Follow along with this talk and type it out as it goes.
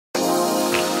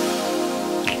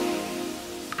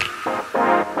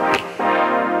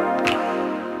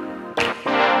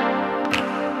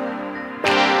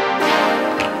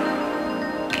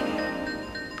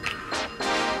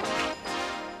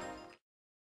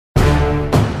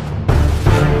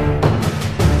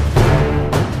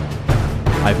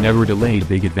never delayed a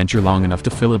big adventure long enough to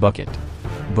fill a bucket.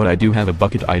 But I do have a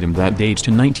bucket item that dates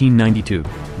to 1992,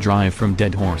 drive from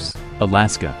Deadhorse,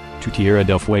 Alaska, to Tierra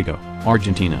del Fuego,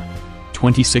 Argentina.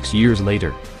 26 years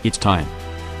later, it's time.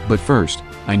 But first,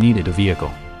 I needed a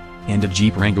vehicle. And a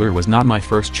Jeep Wrangler was not my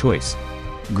first choice.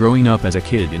 Growing up as a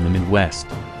kid in the Midwest,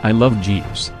 I loved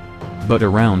Jeeps. But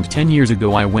around 10 years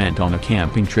ago I went on a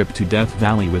camping trip to Death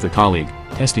Valley with a colleague,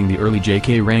 testing the early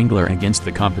JK Wrangler against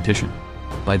the competition.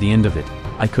 By the end of it,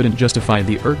 I couldn't justify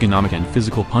the ergonomic and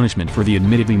physical punishment for the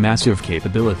admittedly massive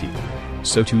capability.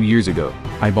 So 2 years ago,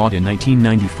 I bought a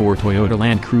 1994 Toyota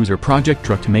Land Cruiser project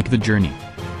truck to make the journey.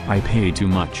 I paid too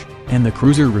much, and the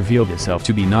cruiser revealed itself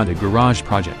to be not a garage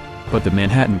project, but the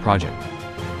Manhattan project.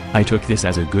 I took this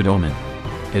as a good omen.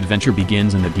 Adventure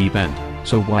begins in the deep end,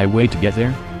 so why wait to get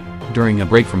there? During a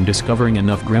break from discovering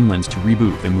enough gremlins to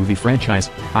reboot the movie franchise,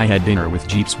 I had dinner with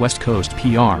Jeep's West Coast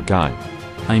PR guy.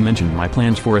 I mentioned my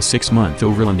plans for a 6-month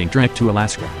overlanding trek to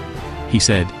Alaska. He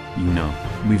said, "You know,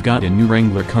 we've got a new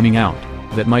Wrangler coming out,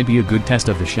 that might be a good test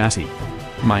of the chassis."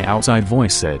 My outside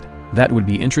voice said, "That would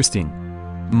be interesting."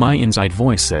 My inside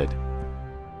voice said,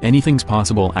 "Anything's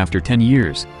possible after 10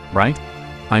 years, right?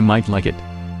 I might like it."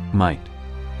 Might.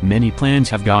 Many plans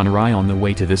have gone awry on the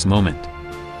way to this moment.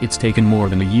 It's taken more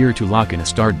than a year to lock in a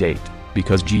start date,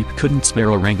 because Jeep couldn't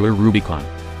spare a Wrangler Rubicon.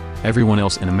 Everyone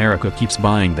else in America keeps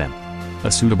buying them. A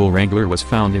suitable Wrangler was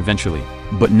found eventually,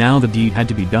 but now the deed had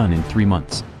to be done in 3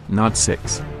 months, not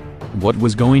 6. What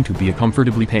was going to be a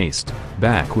comfortably paced,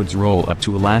 backwoods roll up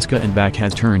to Alaska and back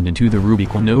has turned into the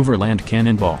Rubicon Overland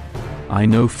Cannonball. I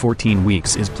know 14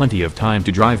 weeks is plenty of time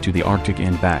to drive to the Arctic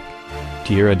and back.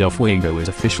 Tierra del Fuego is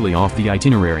officially off the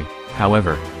itinerary.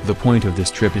 However, the point of this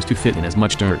trip is to fit in as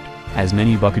much dirt, as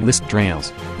many bucket list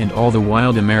trails, and all the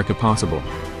wild America possible.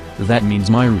 That means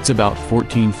my route's about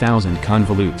 14,000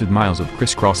 convoluted miles of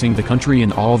crisscrossing the country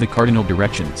in all the cardinal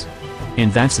directions.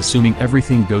 And that's assuming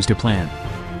everything goes to plan.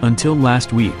 Until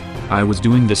last week, I was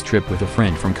doing this trip with a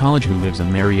friend from college who lives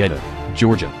in Marietta,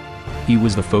 Georgia. He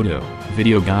was the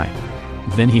video guy.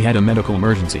 Then he had a medical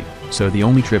emergency, so the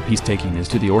only trip he's taking is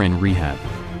to the OR and rehab.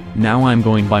 Now I'm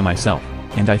going by myself.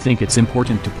 And I think it's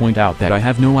important to point out that I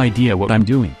have no idea what I'm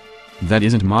doing. That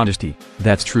isn't modesty,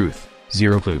 that's truth,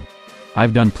 zero clue.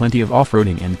 I've done plenty of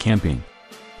off-roading and camping.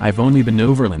 I've only been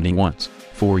overlanding once,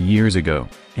 4 years ago,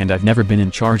 and I've never been in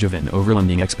charge of an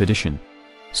overlanding expedition.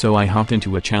 So I hopped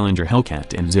into a Challenger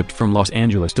Hellcat and zipped from Los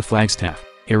Angeles to Flagstaff,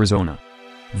 Arizona.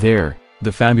 There,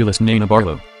 the fabulous Nana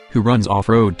Barlow, who runs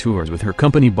off-road tours with her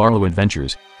company Barlow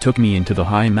Adventures, took me into the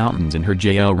high mountains in her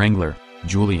JL Wrangler,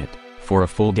 Juliet, for a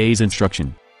full day's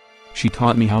instruction. She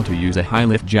taught me how to use a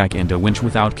high-lift jack and a winch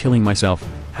without killing myself,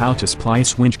 how to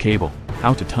splice winch cable,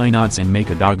 how to tie knots and make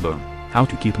a dog bone, how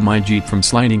to keep my Jeep from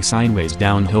sliding sideways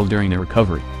downhill during the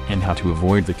recovery, and how to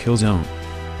avoid the kill zone.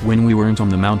 When we weren't on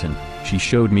the mountain, she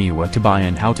showed me what to buy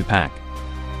and how to pack.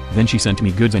 Then she sent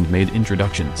me goods and made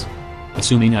introductions.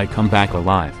 Assuming I come back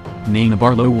alive, Nana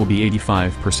Barlow will be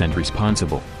 85%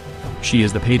 responsible. She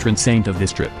is the patron saint of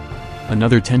this trip.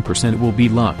 Another 10% will be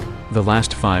luck, the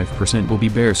last 5% will be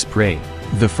bear spray.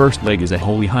 The first leg is a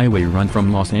holy highway run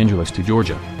from Los Angeles to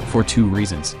Georgia, for 2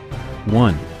 reasons.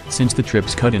 1, since the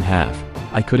trip's cut in half,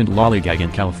 I couldn't lollygag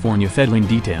in California fiddling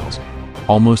details.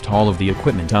 Almost all of the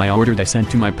equipment I ordered I sent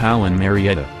to my pal in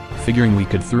Marietta, figuring we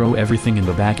could throw everything in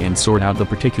the back and sort out the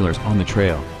particulars on the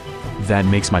trail. That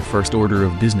makes my first order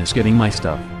of business getting my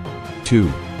stuff.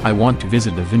 2, I want to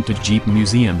visit the vintage Jeep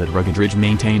museum that Rugged Ridge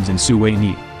maintains in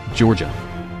Suwanee, Georgia.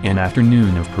 An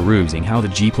afternoon of perusing how the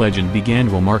Jeep legend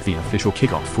began will mark the official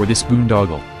kickoff for this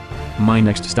boondoggle. My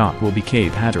next stop will be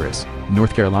Cape Hatteras,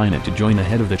 North Carolina to join the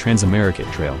head of the Trans-America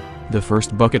Trail, the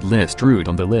first bucket list route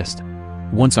on the list.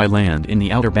 Once I land in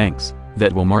the Outer Banks,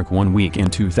 that will mark 1 week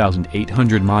and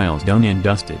 2,800 miles done and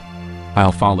dusted.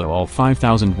 I'll follow all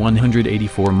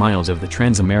 5,184 miles of the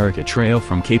Trans-America Trail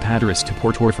from Cape Hatteras to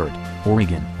Port Orford,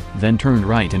 Oregon, then turn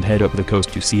right and head up the coast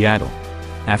to Seattle.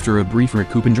 After a brief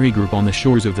recoup and regroup on the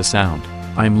shores of the Sound,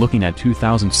 I'm looking at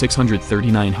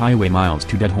 2,639 highway miles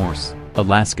to Deadhorse,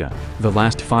 Alaska, the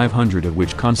last 500 of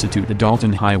which constitute the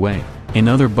Dalton Highway,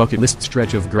 another bucket list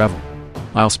stretch of gravel.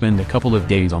 I'll spend a couple of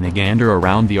days on a gander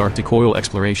around the Arctic Oil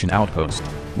Exploration Outpost,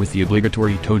 with the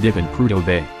obligatory toe dip in Prudhoe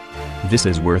Bay. This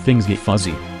is where things get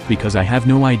fuzzy, because I have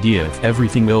no idea if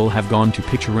everything will have gone to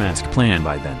picturesque plan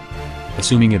by then.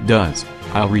 Assuming it does,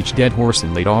 I'll reach Deadhorse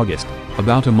in late August,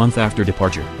 about a month after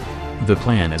departure. The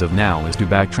plan as of now is to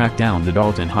backtrack down the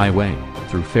Dalton Highway,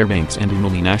 through Fairbanks and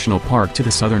Imlay National Park to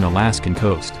the southern Alaskan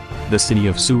coast, the city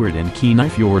of Seward and Kenai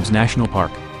Fjords National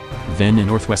Park. Then a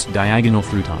northwest diagonal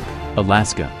through Tonk,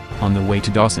 Alaska, On the way to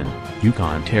Dawson,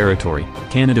 Yukon Territory,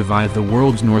 Canada via the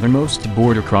world's northernmost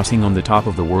border crossing on the top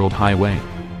of the World Highway.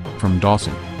 From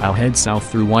Dawson, I'll head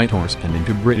south through Whitehorse and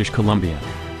into British Columbia.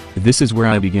 This is where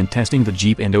I begin testing the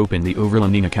Jeep and open the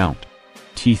overlanding account.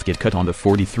 Teeth get cut on the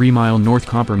 43-mile North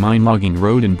Copper Mine logging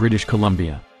road in British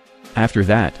Columbia. After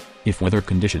that, if weather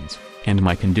conditions, and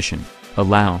my condition,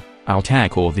 allow, I'll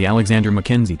tackle the Alexander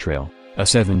Mackenzie Trail, a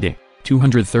 7-day,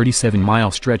 237-mile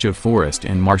stretch of forest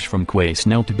and marsh from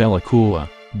Quesnel to Bella Coola,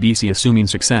 BC. Assuming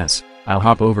success, I'll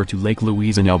hop over to Lake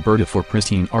Louise in Alberta for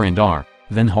pristine R&R,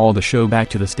 then haul the show back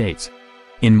to the States.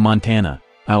 In Montana,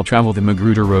 I'll travel the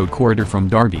Magruder Road corridor from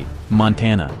Darby,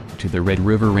 Montana, to the Red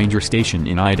River Ranger Station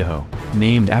in Idaho,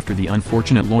 named after the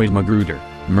unfortunate Lloyd Magruder,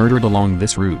 murdered along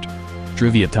this route.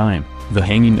 Trivia time: the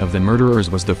hanging of the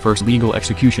murderers was the first legal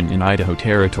execution in Idaho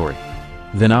Territory.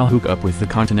 Then I'll hook up with the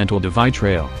Continental Divide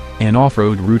Trail, an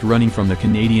off-road route running from the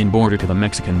Canadian border to the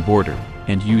Mexican border,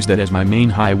 and use that as my main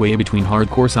highway between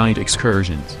hardcore site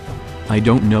excursions. I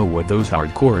don't know what those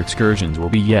hardcore excursions will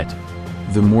be yet.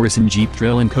 The Morrison Jeep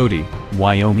Trail in Cody,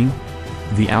 Wyoming?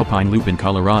 The Alpine Loop in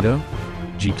Colorado?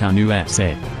 Jeeptown,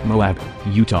 USA, Moab,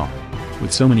 Utah.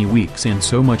 With so many weeks and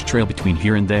so much trail between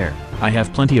here and there, I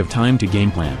have plenty of time to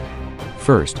game plan.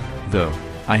 First, though,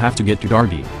 I have to get to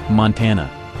Darby, Montana,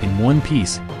 in one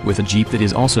piece, with a Jeep that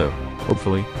is also,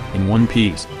 hopefully, in one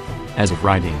piece. As of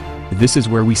writing, this is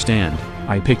where we stand.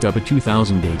 I picked up a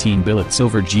 2018 billet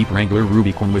silver Jeep Wrangler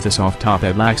Rubicon with a soft top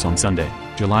headlights on Sunday,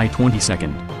 July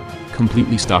 22nd.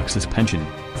 Completely stock suspension,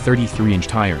 33-inch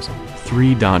tires,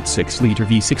 3.6-liter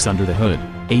V6 under the hood,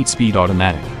 8-speed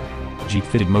automatic. Jeep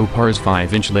fitted Mopar's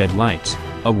 5-inch LED lights,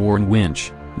 a worn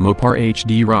winch, Mopar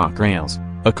HD rock rails,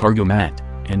 a cargo mat,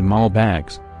 and mall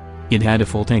bags. It had a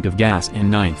full tank of gas and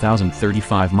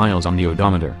 9,035 miles on the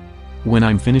odometer. When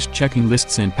I'm finished checking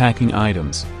lists and packing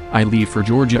items, I leave for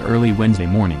Georgia early Wednesday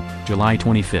morning, July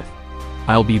 25th.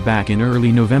 I'll be back in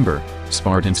early November,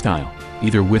 Spartan style,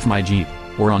 either with my Jeep,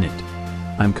 or on it.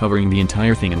 I'm covering the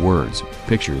entire thing in words,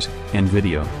 pictures, and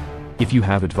video. If you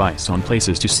have advice on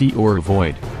places to see or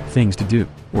avoid, things to do,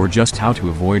 or just how to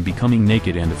avoid becoming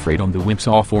naked and afraid on the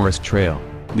Wimpsaw Forest Trail,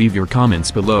 leave your comments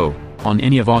below, on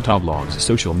any of Autoblog's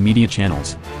social media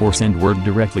channels, or send word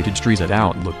directly to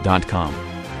dries@outlook.com.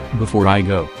 Before I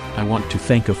go, I want to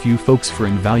thank a few folks for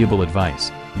invaluable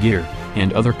advice, gear,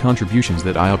 and other contributions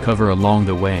that I'll cover along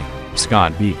the way: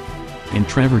 Scott B. and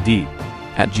Trevor D.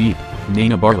 at Jeep,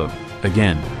 Nana Barlow,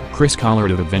 again, Chris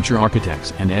Collard of Adventure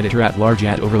Architects and editor-at-large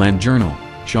at Overland Journal,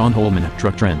 Sean Holman at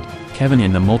Truck Trend, Kevin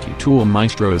and the Multi-Tool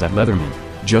Maestros at Leatherman,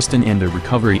 Justin and the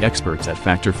Recovery Experts at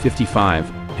Factor 55,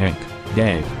 Hank,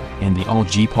 Dave, and the All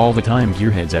Jeep All the Time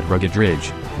Gearheads at Rugged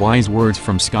Ridge, wise words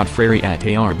from Scott Frary at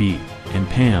ARB, and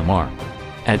Pam R.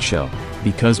 at Shell,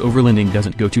 because overlanding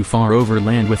doesn't go too far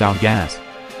overland without gas.